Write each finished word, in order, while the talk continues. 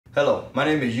Hello, my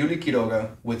name is Uli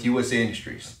Quiroga with USA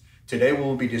Industries. Today we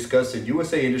will be discussing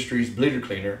USA Industries bleeder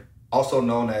cleaner, also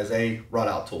known as a rod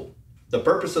out tool. The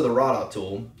purpose of the rod out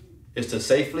tool is to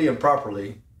safely and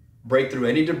properly break through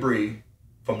any debris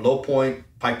from low point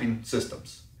piping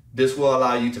systems. This will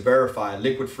allow you to verify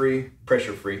liquid-free,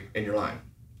 pressure-free in your line.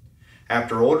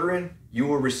 After ordering, you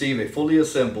will receive a fully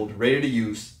assembled,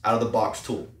 ready-to-use, out-of-the-box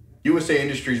tool. USA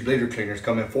Industries bleeder cleaners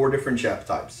come in 4 different shaft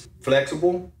types: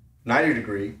 flexible, 90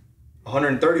 degree,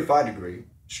 135 degree,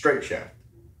 straight shaft.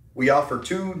 We offer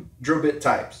 2 drill bit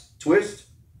types, twist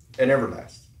and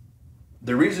everlast.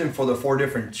 The reason for the 4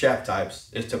 different shaft types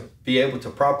is to be able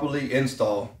to properly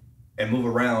install and move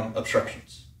around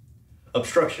obstructions.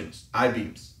 Obstructions,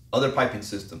 I-beams, other piping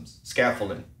systems,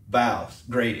 scaffolding, valves,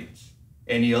 gratings,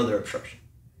 any other obstruction.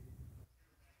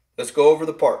 Let's go over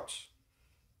the parts.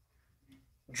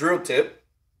 Drill tip,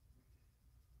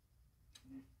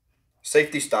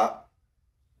 safety stop,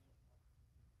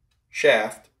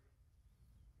 shaft,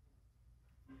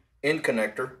 end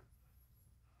connector,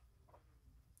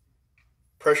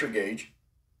 pressure gauge,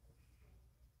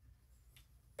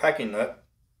 packing nut,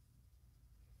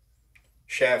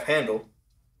 shaft handle,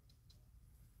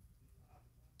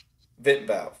 vent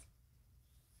valve.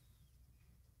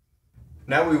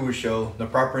 Now we will show the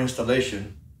proper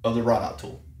installation of the rod out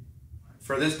tool.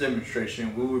 For this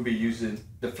demonstration, we will be using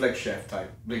the flex shaft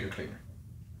type bleeder cleaner.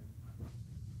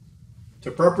 To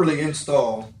properly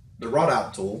install the rod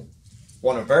out tool,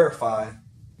 want to verify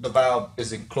the valve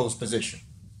is in closed position.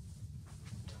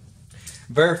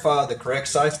 Verify the correct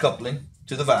size coupling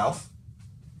to the valve.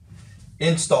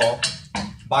 Install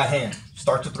by hand.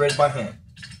 Start the thread by hand.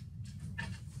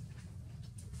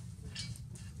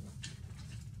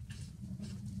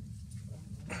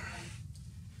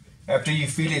 After you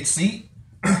feel it seat,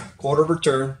 quarter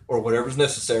return or whatever is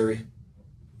necessary,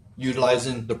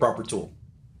 utilizing the proper tool.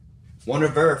 Want to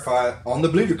verify on the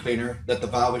bleeder cleaner that the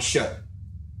valve is shut.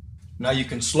 Now you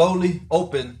can slowly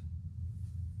open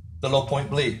the low point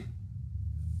bleed.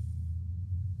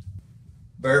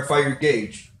 Verify your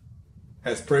gauge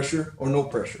has pressure or no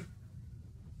pressure.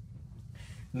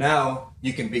 Now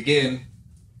you can begin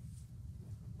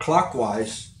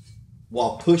clockwise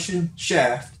while pushing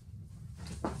shaft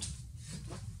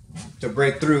to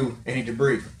break through any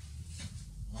debris.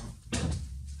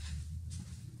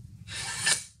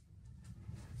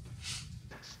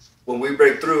 When we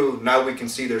break through, now we can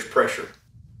see there's pressure.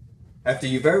 After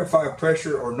you verify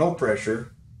pressure or no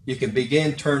pressure, you can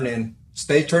begin turning,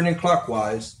 stay turning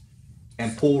clockwise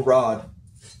and pull rod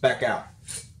back out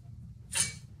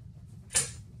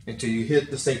until you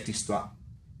hit the safety stop.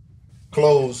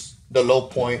 Close the low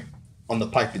point on the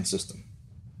piping system.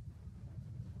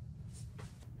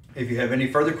 If you have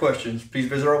any further questions, please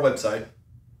visit our website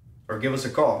or give us a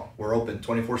call. We're open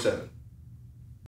 24/7.